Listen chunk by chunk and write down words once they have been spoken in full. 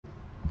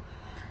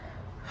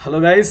Hello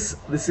guys,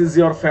 this is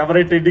your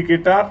favourite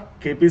educator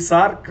KP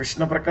sir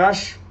Krishna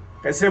Prakash.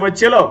 कैसे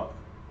बच्चे लोग,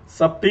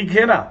 सब ठीक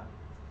है ना?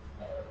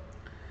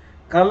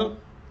 कल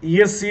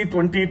ESE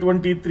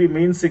 2023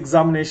 मेंस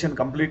एग्जामिनेशन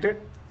कंप्लीटेड।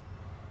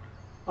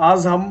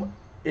 आज हम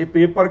ए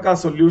पेपर का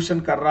सॉल्यूशन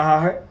कर रहा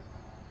है।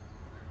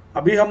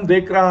 अभी हम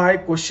देख रहा है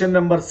क्वेश्चन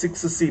नंबर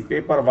 6C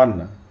पेपर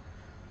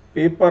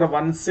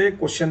 1 से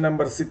question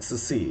number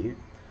 6C।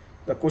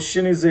 The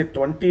question is a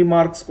 20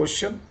 marks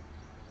question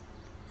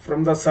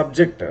from the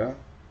subject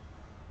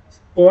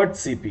PERT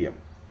CPM।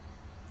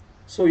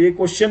 सो ये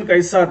क्वेश्चन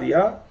कैसा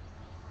दिया,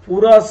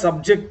 पूरा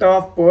subject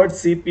of PERT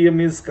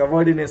CPM is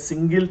covered in a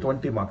single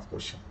 20 marks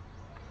question,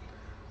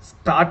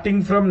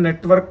 starting from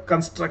network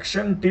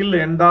construction till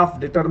end of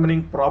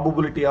determining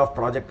probability of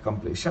project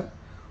completion.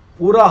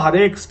 पूरा हर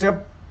एक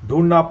step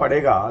ढूंढना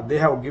पड़ेगा। They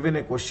have given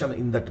A question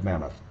in that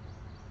manner.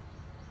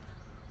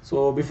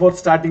 So before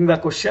starting the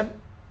question,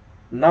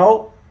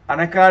 now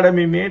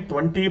Unacademy में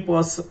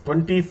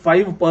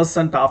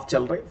 25% of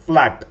चल रहे,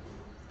 flat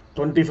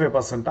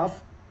 25%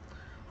 of,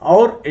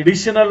 और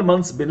additional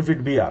months benefit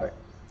भी आ रहे।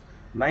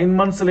 9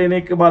 मंथ्स लेने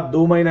के बाद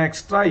 2 महीना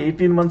एक्स्ट्रा,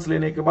 18 मंथ्स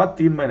लेने के बाद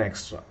 3 महीना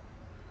extra.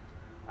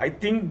 I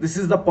think this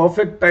is the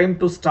perfect time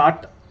to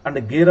start and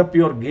gear up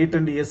your GATE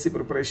and ESE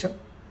preparation.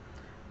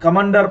 Come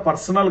under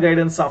personal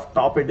guidance of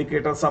top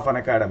educators of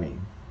Unacademy,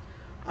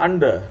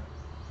 and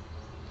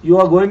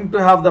you are going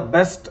to have the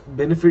best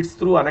benefits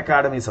through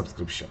Unacademy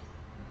subscription.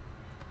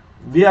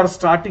 We are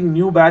starting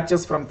new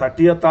batches from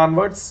 30th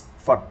onwards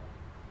for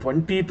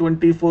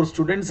 2024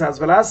 students as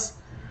well as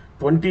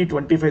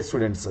 2025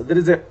 students.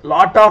 There is a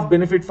lot of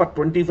benefit for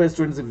 25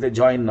 students if they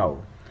join now.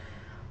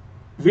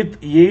 With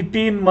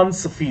 18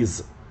 months fees,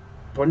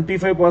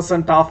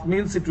 25% off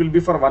means it will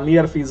be for 1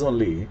 year fees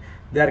only.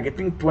 They are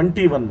getting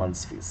 21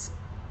 months fees,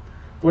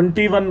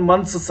 21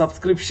 months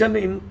subscription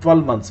in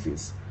 12 months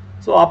fees.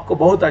 So आपको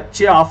बहुत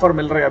अच्छे offer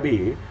मिल रहे हैं अभी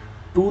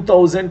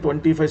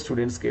 2025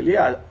 students के लिए।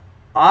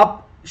 आप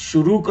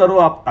शुरू करो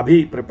आप अभी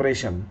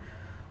preparation,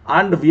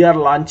 and we are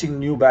launching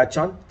new batch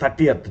on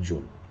 30th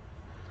June.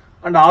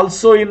 And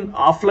also in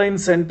offline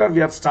center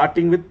we are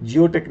starting with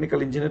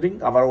geotechnical engineering.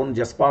 Our own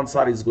Jaspal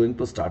sir is going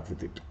to start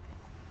with it.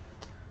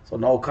 So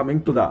now coming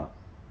to the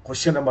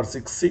question number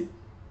 6C.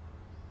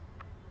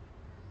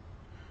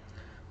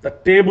 The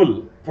table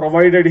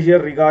provided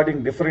here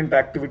regarding different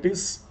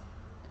activities.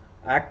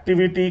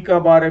 Activity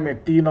का बारे में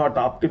T0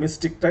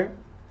 optimistic time,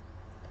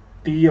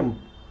 TM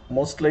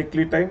most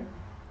likely time,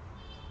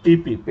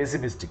 TP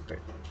pessimistic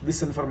time. This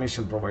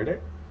information provided.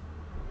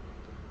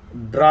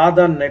 Draw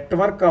the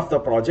network of the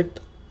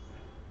project.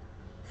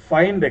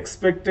 Find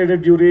expected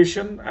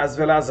duration as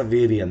well as a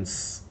variance.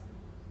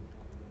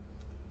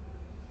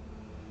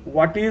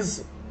 What is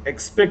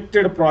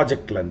expected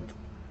project length?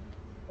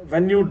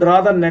 When you draw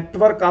the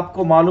network,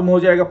 आपको मालूम हो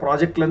जाएगा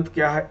project length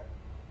क्या है.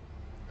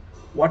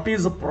 What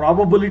is the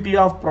probability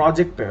of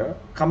project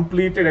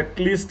completed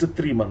at least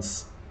 3 months?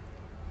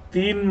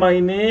 3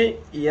 महीने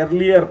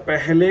earlier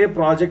पहले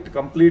project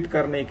complete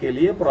करने के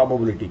लिए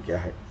probability क्या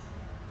है?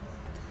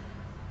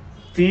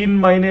 3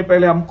 महीने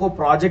पहले हमको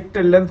project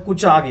length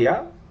कुछ आ गया,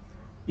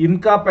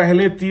 इनका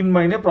पहले 3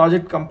 महीने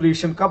project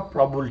completion का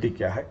probability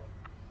क्या है?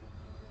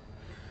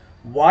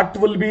 What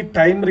will be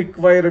time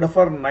required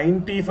for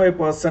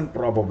 95%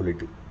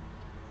 probability?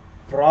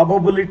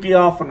 Probability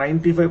of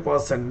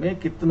 95% में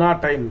कितना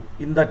time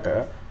in that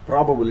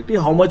probability,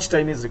 how much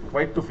time is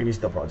required to finish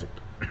the project?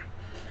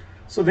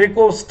 So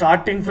देखो,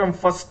 starting from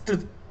first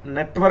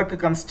network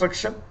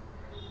construction,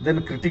 then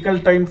critical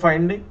time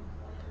finding,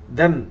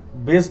 then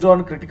based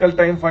on critical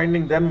time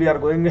finding, then we are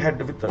going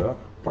ahead with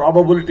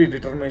probability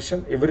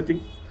determination,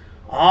 everything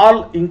all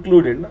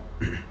included.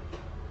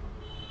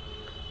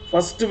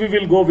 First we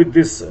will go with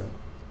this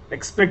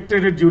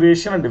expected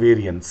duration and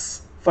variance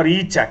for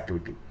each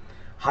activity.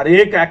 हर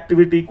एक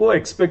activity को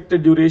expected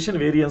duration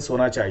variance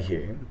होना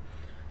चाहिए.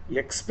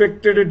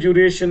 expected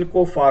duration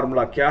को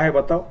formula क्या है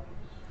बताओ?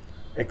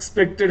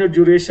 expected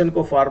duration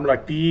को formula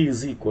T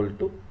is equal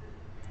to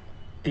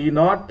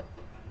T0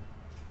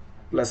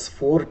 plus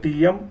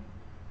 4Tm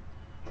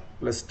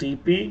plus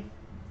TP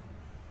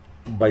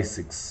by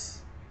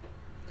 6.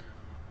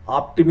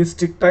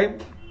 Optimistic time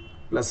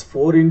plus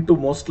 4 into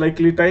most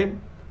likely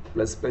time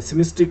plus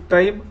pessimistic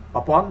time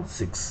upon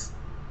 6.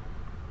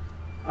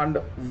 And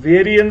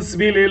variance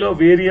भी ले लो,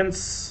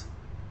 variance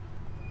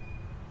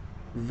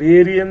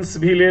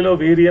भी ले लो,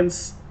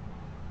 variance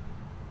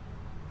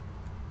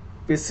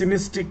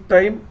pessimistic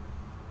time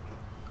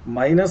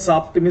minus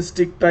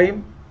optimistic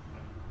time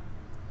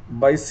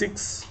by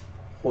 6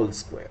 whole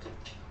square,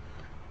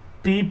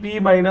 TP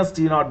minus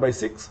T0 by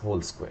 6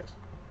 whole square.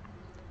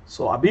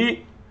 So अभी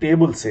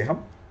table से हम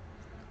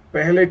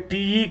पहले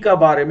TE का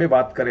बारे में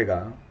बात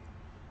करेगा.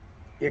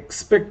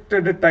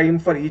 Expected time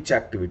for each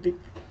activity.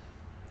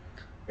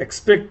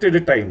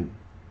 Expected time,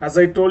 as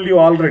I told you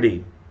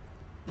already,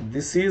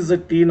 this is a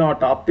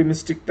T0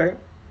 optimistic time,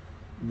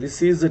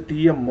 this is a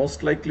TM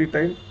most likely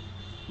time,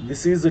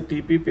 this is a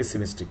TP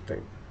pessimistic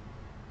time.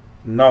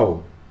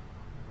 Now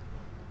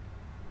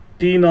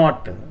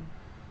T0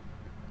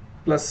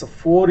 plus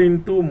 4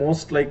 into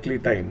most likely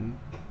time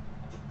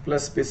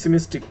plus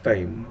pessimistic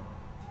time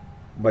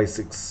by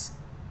 6.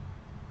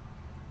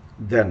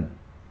 Then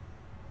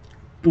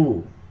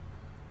 2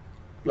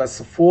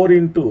 plus 4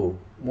 into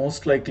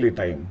most likely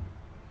time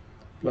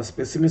plus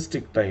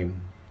pessimistic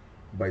time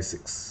by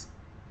 6.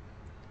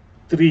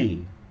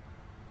 3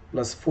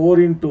 plus 4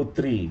 into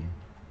 3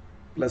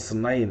 plus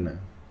 9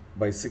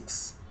 by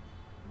 6.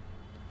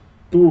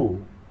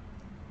 2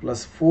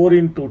 plus 4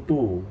 into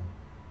 2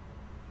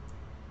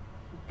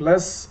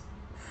 plus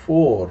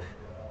 4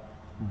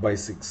 by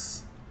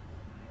 6.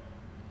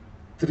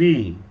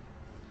 3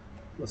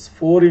 plus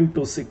 4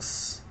 into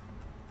 6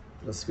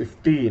 plus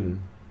 15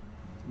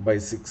 by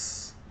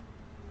 6.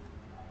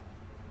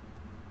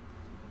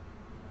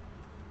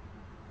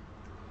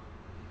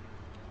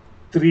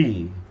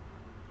 3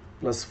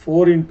 plus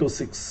 4 into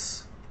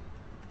 6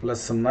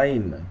 plus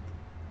 9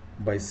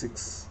 by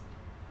 6.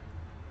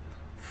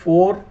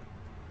 4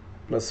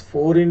 plus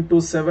 4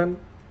 into 7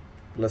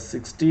 plus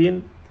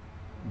 16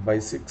 by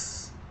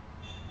 6.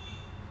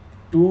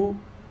 2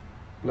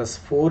 plus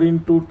 4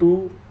 into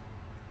 2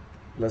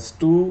 plus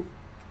 2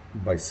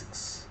 by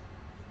 6.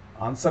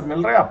 Answer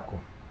मिल रहा है आपको?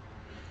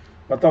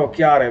 बताओ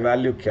क्या आ रहा है,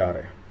 value क्या आ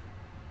रहा है?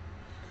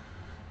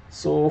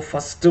 So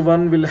first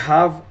one will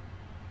have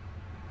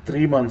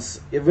 3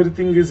 months.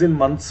 Everything is in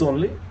months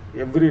only.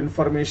 Every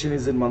information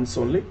is in months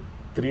only.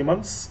 3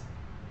 months,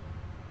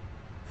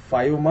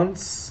 5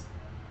 months,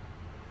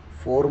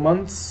 4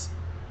 months.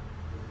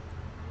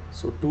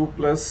 So 2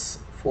 plus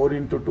 4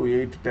 into 2,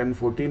 8, 10,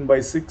 14 by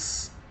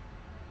 6.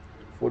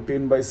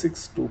 14 by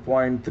 6,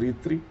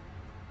 2.33.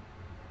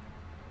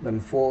 Then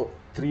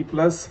 3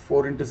 plus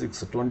 4 into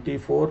 6,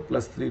 24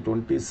 plus 3,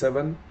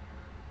 27.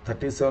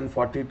 37,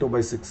 42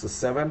 by 6 is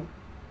 7.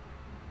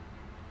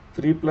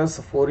 3 plus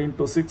 4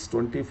 into 6,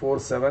 24,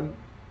 7.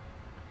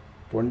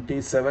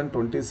 27,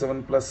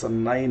 27 plus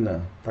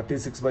 9,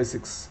 36 by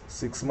 6,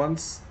 6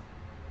 months.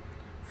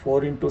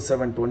 4 into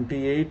 7,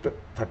 28,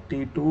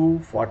 32,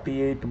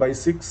 48 by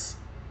 6,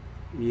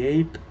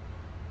 8.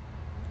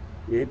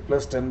 8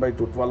 plus 10 by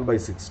 2, 12 by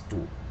 6,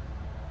 2.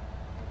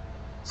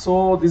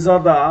 So these are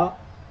the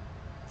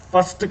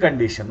first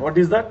condition. What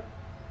is that?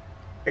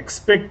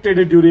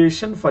 Expected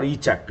duration for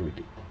each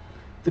activity.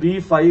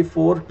 3, 5,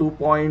 4,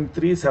 2.3,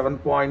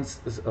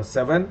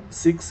 7.7,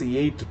 6,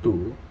 8,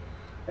 2.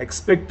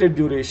 Expected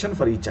duration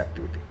for each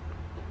activity.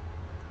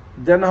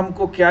 Then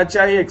हमको क्या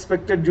चाहिए?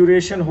 Expected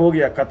duration हो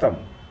गया, खत्म.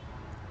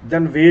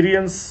 Then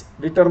variance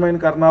determine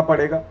करना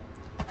पड़ेगा.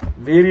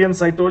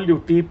 Variance I told you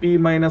TP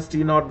minus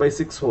T naught by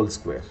 6 whole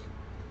square.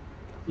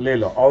 ले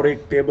लो और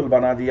एक टेबल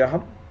बना दिया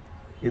हम.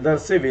 इधर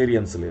से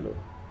variance ले लो,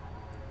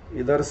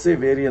 इधर से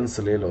variance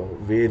ले लो.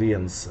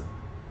 Variance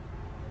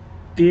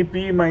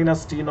TP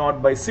minus T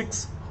naught by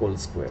 6 whole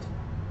square.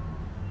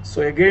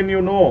 So again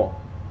you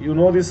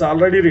know this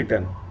already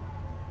written.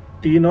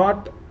 T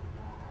naught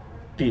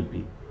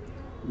TP,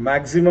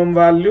 maximum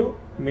value,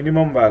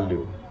 minimum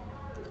value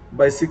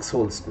by 6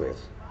 whole square.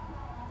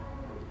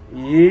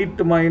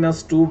 8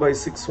 minus 2 by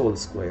 6 whole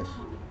square.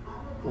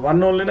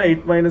 1 only na,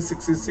 8 minus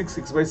 6 is 6,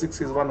 6 by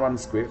 6 is 1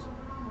 square.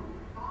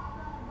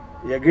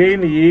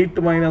 Again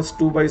 8 minus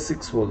 2 by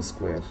 6 whole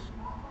square.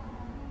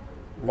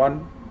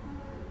 1.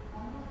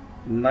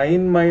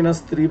 9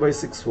 minus 3 by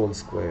 6 whole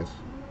square.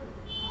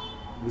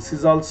 This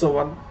is also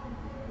 1.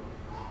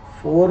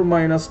 4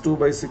 minus 2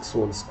 by 6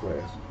 whole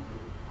square.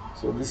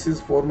 So this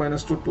is 4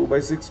 minus 2, 2 by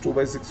 6, 2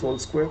 by 6 whole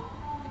square.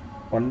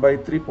 1 by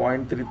 3,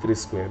 0.33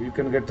 square. You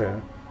can get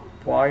a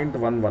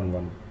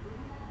 0.111.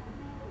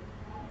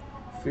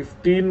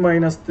 15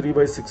 minus 3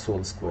 by 6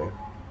 whole square.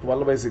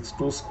 12 by 6,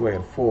 2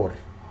 square, 4.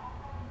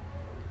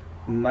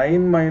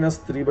 9 minus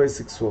 3 by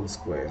 6 whole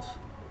square.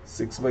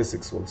 6 by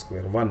 6 whole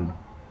square, 1.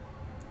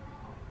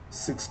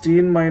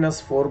 16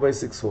 minus 4 by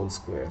 6 whole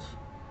square.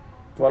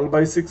 12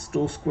 by 6,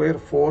 2 square,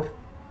 4.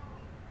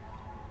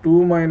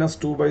 2 minus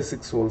 2 by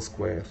 6 whole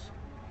square,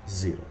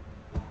 0.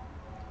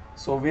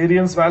 So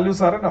variance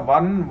values are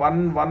 1,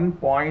 1,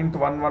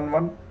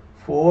 1.111,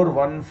 4,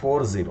 1,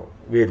 4, 0.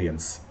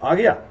 Variance आ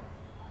गया.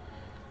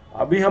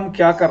 अभी हम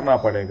क्या करना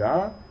पड़ेगा?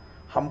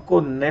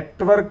 हमको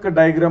network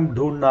diagram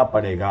ढूंढना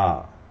पड़ेगा.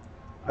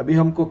 अभी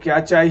हमको क्या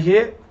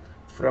चाहिए?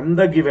 फ्रॉम द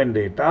गिवन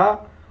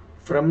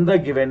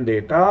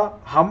डेटा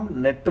हम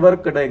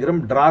नेटवर्क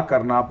डायग्राम ड्रा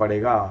करना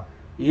पड़ेगा.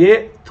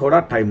 ये थोड़ा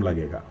टाइम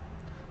लगेगा.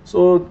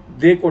 सो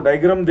देखो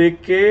डायग्राम देख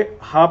के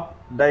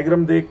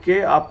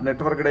आप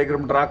नेटवर्क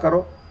डायग्राम ड्रा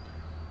करो.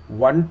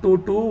 1 to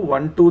 2,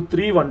 1 to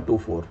 3, 1 to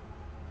 4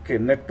 के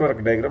नेटवर्क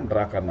डायग्राम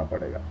ड्रा करना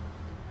पड़ेगा.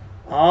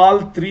 All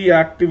 3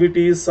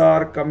 activities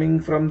are coming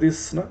from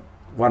this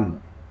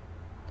 1.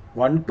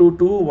 1 to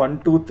 2, 1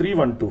 to 3,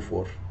 1 to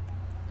 4.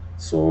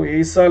 So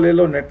ऐसा ले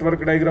लो,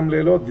 नेटवर्क डायग्राम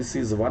ले लो. This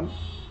is 1.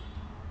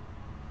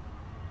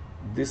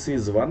 This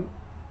is 1.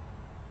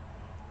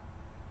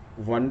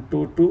 1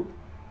 to 2.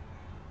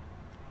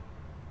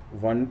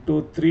 1 to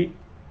 3,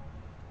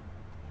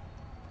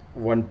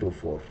 1 to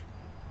 4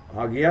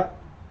 आ गया.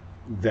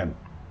 Then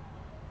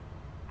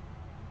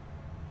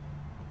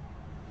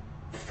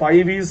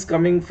 5 is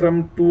coming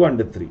from 2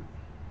 and 3.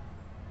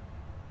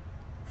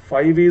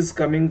 5 is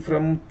coming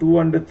from 2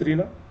 and 3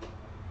 na.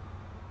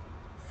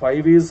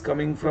 5 is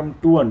coming from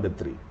 2 and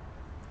 3.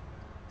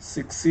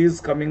 6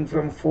 is coming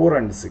from 4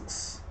 and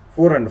 6.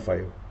 4 and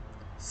 5.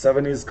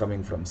 7 is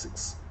coming from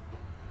 6.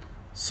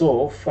 So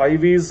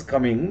 5 is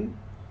coming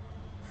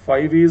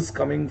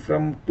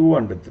from 2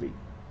 and 3.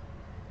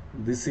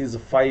 This is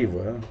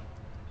 5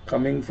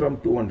 coming from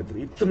 2 and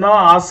 3. इतना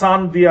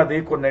आसान दिया,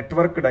 देखो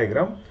network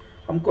diagram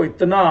हमको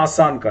इतना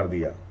आसान कर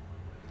दिया.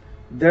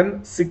 Then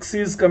 6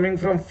 is coming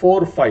from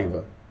 4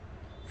 5.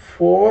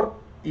 4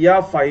 या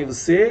 5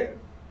 से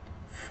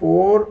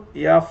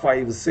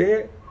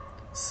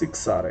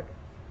 6 आ रहे,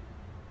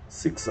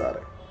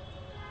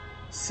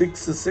 6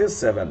 से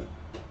 7.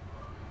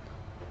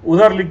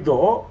 उधर लिख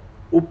दो,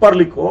 ऊपर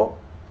लिखो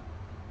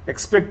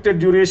एक्सपेक्टेड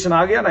ड्यूरेशन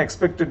आ गया ना.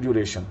 Expected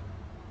duration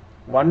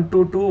 1 to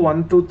 2,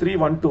 1 to 3,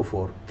 1 to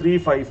 4, 3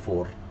 5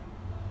 4.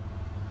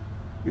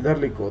 इधर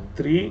लिखो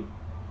 3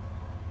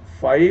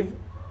 5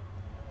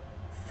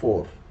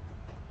 4.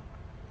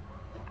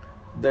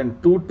 Then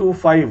 2 to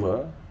 5,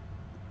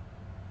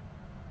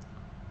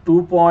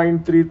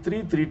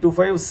 2.33, 3 to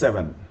 5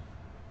 7.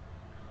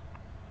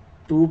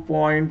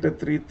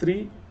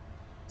 2.33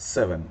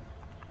 7.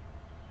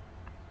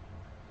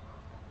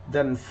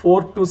 Then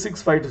 4 to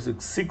 6, 5 to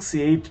 6, 6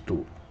 8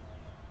 2.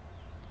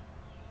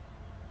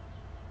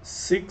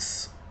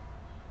 6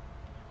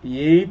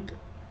 8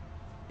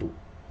 2.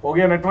 हो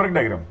गया नेटवर्क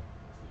डायग्राम.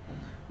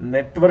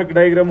 नेटवर्क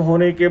डायग्राम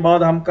होने के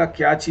बाद हमका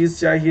क्या चीज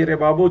चाहिए रे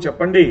बाबू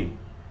चपंडी?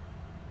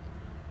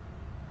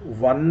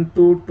 1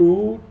 to 2,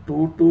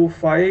 2 to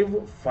 5,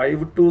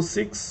 5 to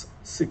 6,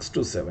 6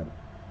 to 7.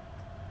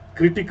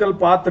 Critical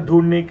path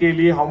ढूंढने के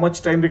लिए how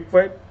much time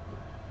required?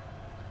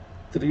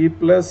 3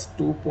 plus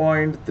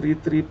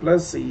 2.33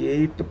 plus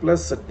 8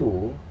 plus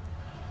 2,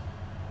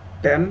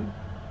 10,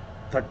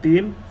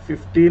 13,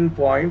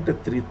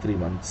 15.33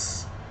 months.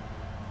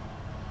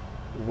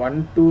 1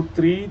 to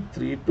 3,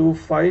 3 to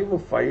 5,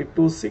 5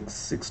 to 6,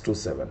 6 to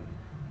 7.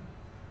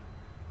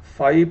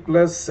 5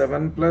 plus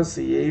 7 plus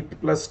 8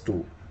 plus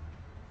 2,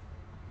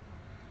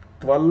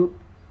 12,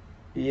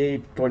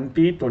 8,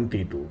 20,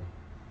 22.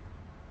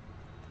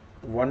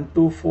 1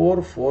 to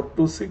 4, 4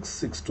 to 6,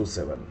 6 to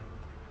 7.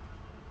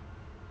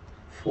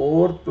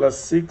 4 plus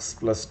 6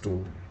 plus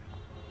 2,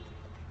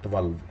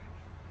 12.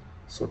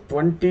 So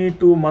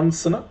 22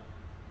 months na.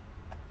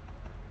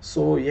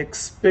 So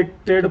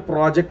expected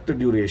project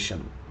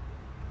duration,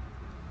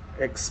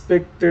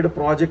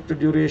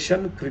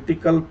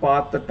 critical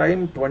path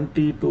time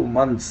 22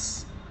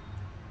 months.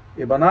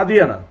 ये बना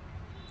दिया ना,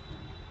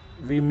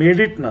 we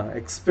made it na.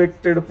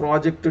 Expected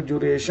project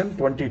duration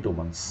 22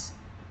 months.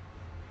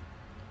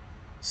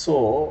 So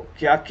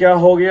क्या क्या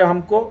हो गया?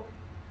 हमको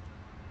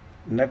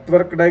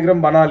network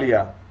diagram बना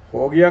लिया,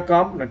 हो गया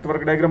काम.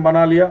 नेटवर्क डायग्राम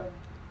बना लिया,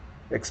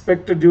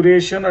 expected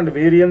duration and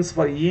variance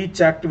for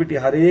each activity,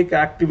 हर एक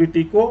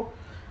एक्टिविटी को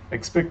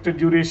एक्सपेक्टेड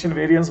ड्यूरेशन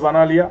वेरिएंस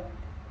बना लिया.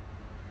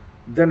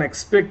 देन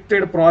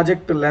एक्सपेक्टेड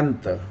प्रोजेक्ट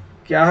लेंथ,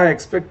 क्या है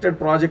एक्सपेक्टेड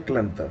प्रोजेक्ट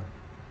लेंथ?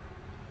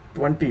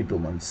 22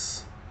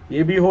 मंथ्स.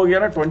 ये भी हो गया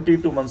ना,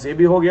 22 मंथ्स ये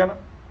भी हो गया ना.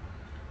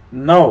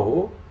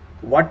 Now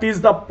what is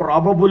the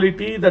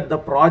probability that the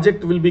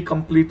project will be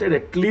completed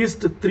at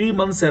least 3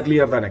 months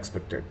earlier than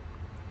expected?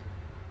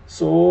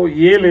 So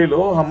ये ले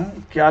लो, हम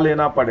क्या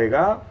लेना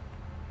पड़ेगा?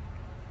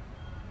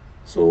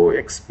 So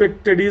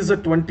expected is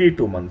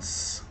 22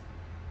 months.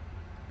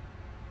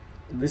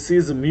 This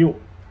is mu.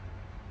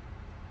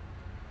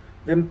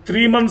 Then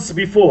 3 months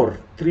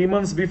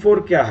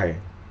before क्या है?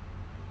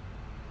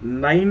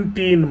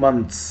 19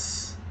 months.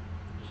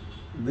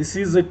 This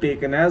is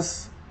taken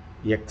as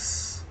x.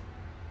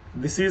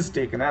 This is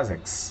taken as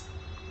x.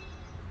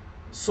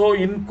 So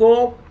इनको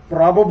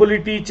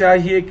probability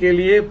चाहिए के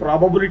लिए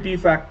probability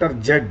factor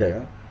z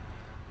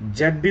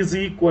is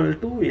equal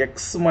to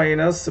x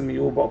minus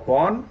mu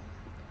upon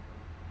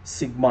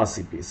sigma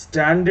cp,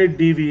 standard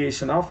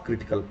deviation of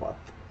critical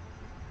path.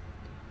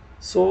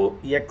 So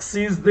x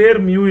is there,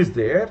 mu is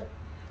there.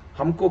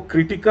 हमको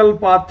critical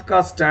path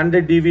का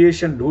standard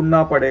deviation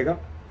ढूंढना पड़ेगा.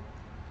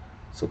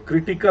 So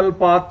critical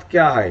path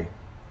क्या है?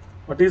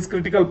 What is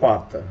critical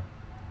path?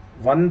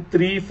 1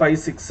 3 5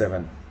 6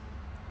 7.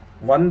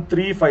 1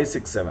 3 5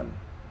 6 7.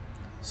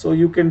 So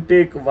you can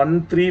take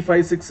 1 3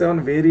 5 6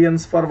 7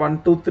 variance for 1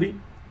 to 3,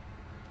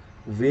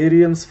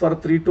 variance for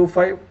 3 to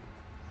 5,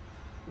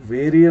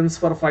 variance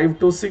for 5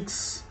 to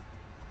 6,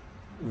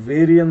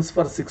 variance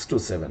for 6 to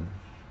 7.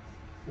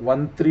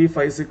 1 3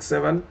 5 6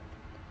 7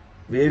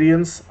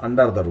 variance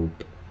under the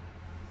root.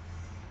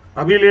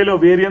 अभी ले लो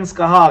variance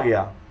कहाँ आ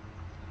गया?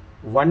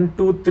 1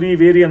 2 3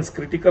 variance,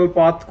 critical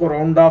path को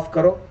round of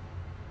करो.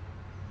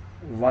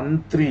 1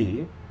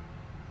 3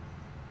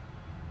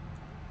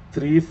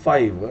 3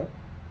 5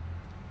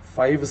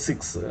 5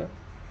 6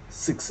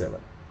 6 7.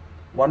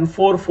 1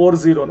 4 4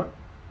 0 ना.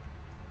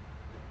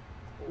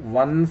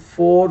 1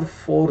 4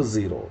 4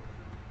 0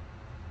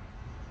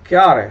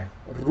 क्या है?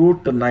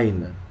 Root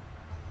 9.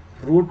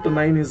 Root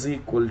 9 is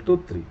equal to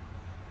 3.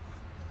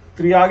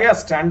 3 आ गया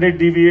standard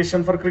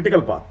deviation for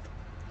critical path.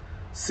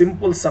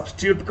 Simple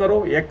substitute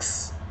करो. x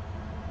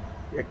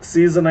x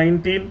is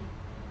 19,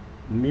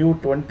 mu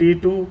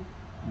 22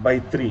 by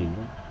 3,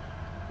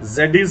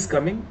 z is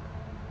coming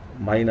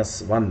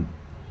 -1.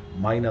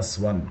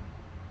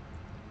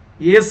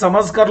 ये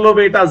समझ कर लो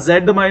बेटा, z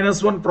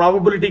 -1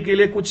 प्रोबेबिलिटी के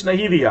लिए कुछ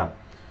नहीं दिया,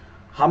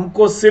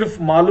 हमको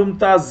सिर्फ मालूम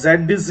था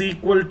z is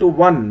equal to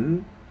 1.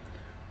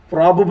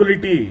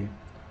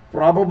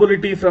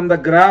 Probability from the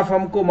graph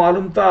हमको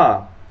मालूम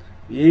था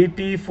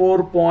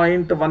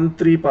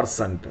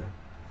 84.13%.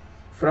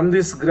 From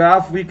this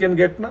graph we can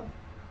get ना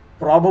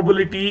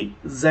probability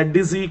z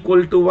is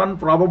equal to 1,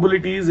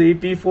 probability is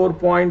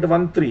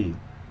 84.13.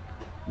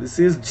 This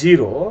is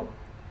 0,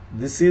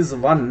 this is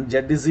 1, z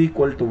is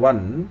equal to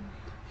 1.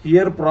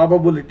 Here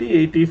probability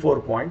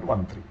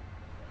 84.13.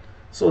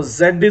 So z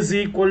is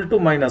equal to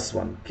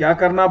 -1. क्या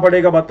करना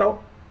पड़ेगा बताओ?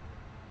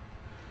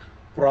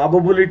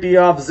 Probability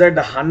of z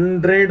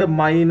 100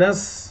 minus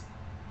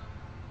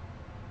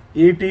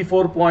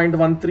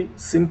 84.13.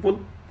 Simple.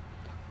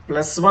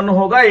 +1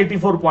 होगा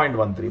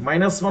 84.13,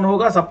 -1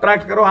 होगा,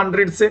 subtract करो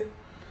 100 से,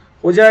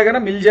 हो जाएगा ना,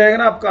 मिल जाएगा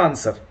ना आपका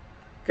आंसर.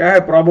 क्या है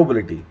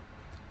प्रोबेबिलिटी?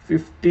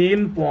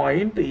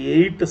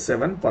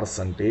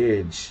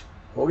 15.87%.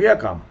 हो गया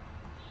काम.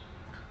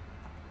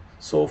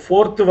 सो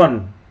fourth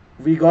one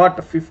we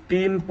got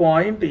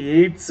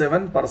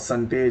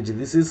 15.87%.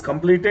 This is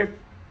completed.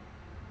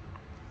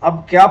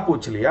 अब क्या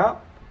पूछ लिया?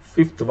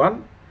 Fifth one,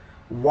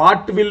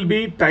 what will be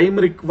time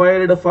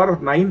required for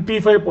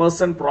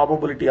 95%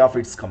 probability of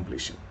its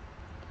completion.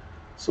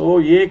 So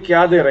ये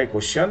क्या दे रहा है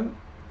question?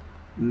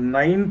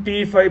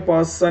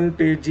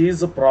 95% is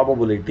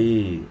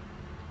probability.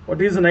 What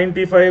is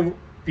 95?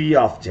 P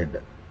of z.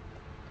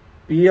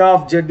 P of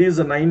z is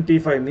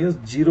 95 means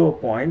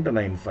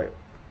 0.95.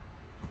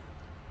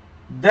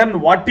 Then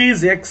what is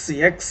x?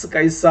 x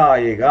कैसा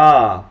आएगा?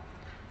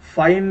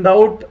 Find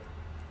out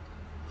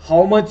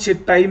how much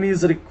time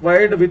is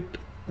required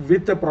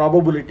with a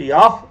probability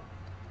of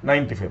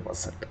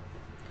 95%.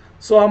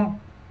 So हम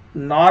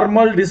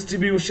normal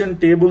distribution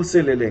table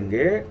से ले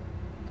लेंगे.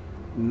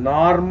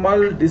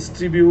 Normal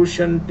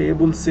distribution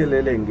table से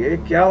ले लेंगे.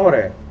 क्या हो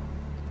रहा है?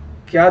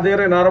 क्या दे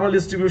रहे normal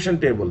distribution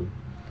table?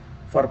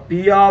 For P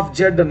of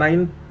z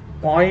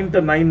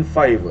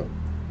 9.95.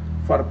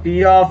 For P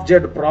of z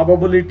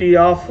probability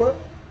of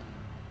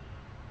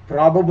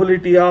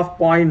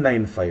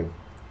 0.95.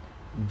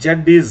 Z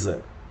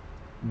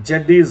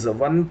is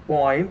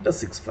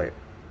 1.65.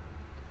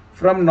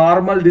 From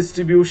normal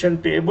distribution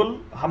table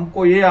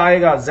हमको ये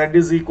आएगा z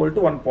is equal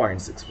to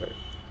 1.65.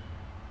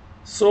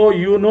 So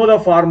you know the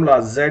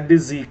formula, z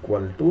is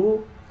equal to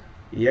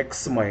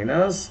x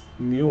minus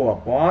mu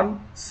upon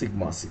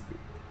sigma cp.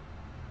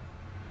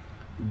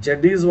 Z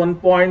is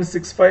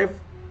 1.65.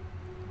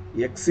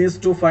 X is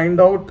to find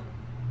out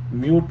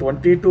mu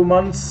 22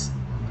 months.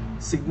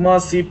 Sigma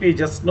cp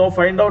just now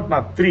find out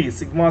na 3.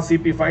 Sigma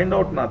cp find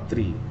out na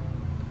 3.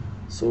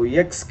 So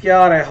x क्या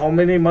आ रहा है? How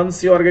many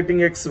months you are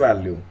getting x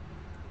value?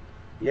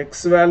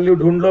 x value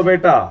ढूंढ लो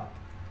बेटा.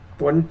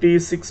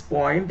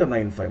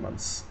 26.95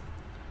 months.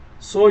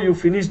 So you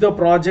finish the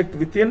project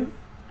within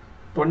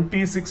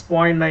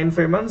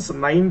 26.95 months.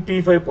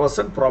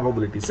 95%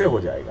 probability से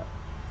हो जाएगा.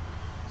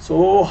 So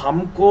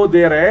हमको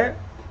दे रहे,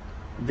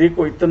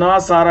 देखो इतना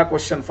सारा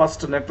क्वेश्चन.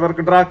 फर्स्ट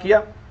नेटवर्क ड्रा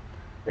किया,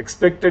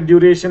 expected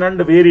duration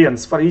and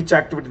variance for each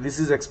activity. This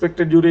is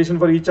expected duration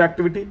for each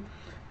activity.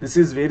 This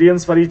is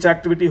variance for each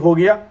activity. हो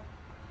गया.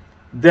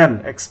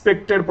 Then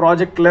expected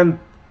project length,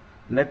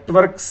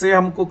 network से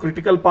हमको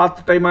क्रिटिकल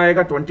पाथ टाइम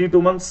आएगा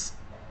 22 months.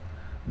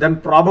 Then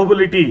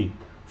probability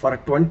for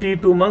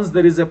 22 months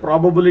there is a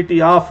probability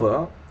of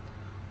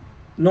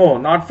no,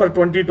 not for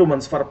 22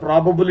 months, for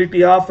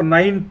probability of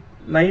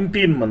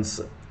 19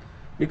 months,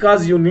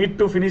 because you need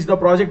to finish the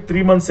project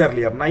 3 months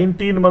earlier.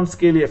 19 months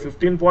के लिए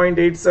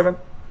 15.87.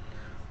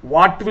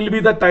 What will be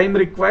the time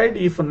required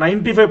if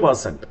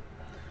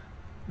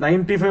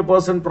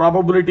 95%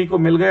 probability को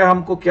मिल गया?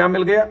 हमको क्या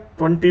मिल गया?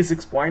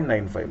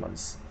 26.95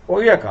 months. हो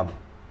गया काम.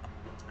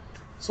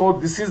 So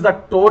this is the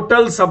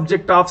total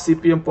subject of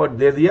CPM part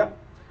दे दिया.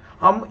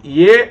 हम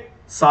ये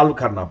सॉल्व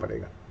करना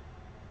पड़ेगा.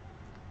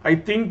 I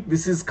think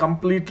this is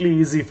completely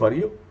easy for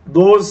you.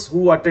 Those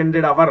who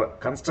attended our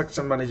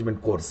construction management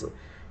course,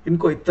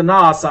 इनको इतना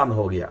आसान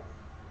हो गया.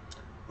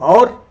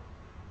 और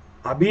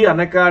अभी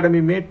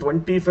अनअकैडमी में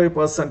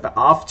 25%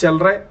 ऑफ चल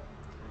रहा है.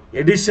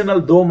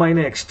 एडिशनल 2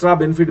 महीने एक्स्ट्रा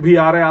बेनिफिट भी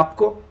आ रहा है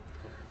आपको.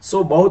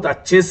 सो बहुत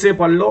अच्छे से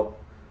पढ़ लो,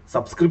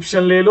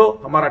 सब्सक्रिप्शन ले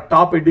लो, हमारा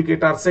टॉप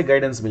एडुकेटर से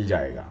गाइडेंस मिल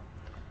जाएगा.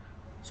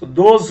 So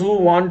those who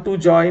want to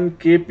join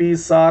KP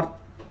सार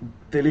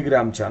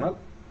टेलीग्राम चैनल,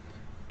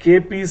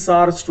 केपी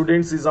सार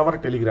students is our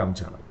Telegram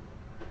channel.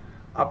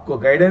 आपको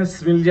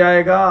गाइडेंस मिल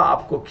जाएगा,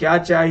 आपको क्या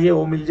चाहिए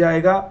वो मिल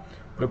जाएगा,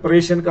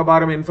 प्रिपरेशन का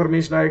बारे में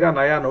इंफॉर्मेशन आएगा,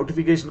 नया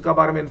नोटिफिकेशन का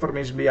बारे में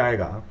इंफॉर्मेशन भी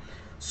आएगा.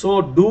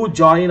 So do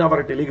join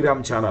our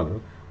Telegram channel,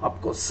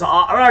 आपको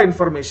सारा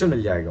इंफॉर्मेशन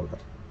मिल जाएगा उधर.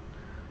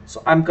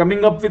 सो I am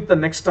coming up with the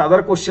next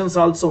other questions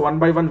also. 1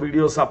 by 1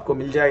 videos आपको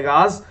मिल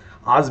जाएगा.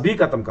 आज भी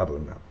खत्म कर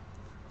लूंगा.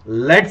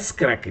 Let's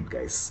crack it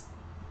guys.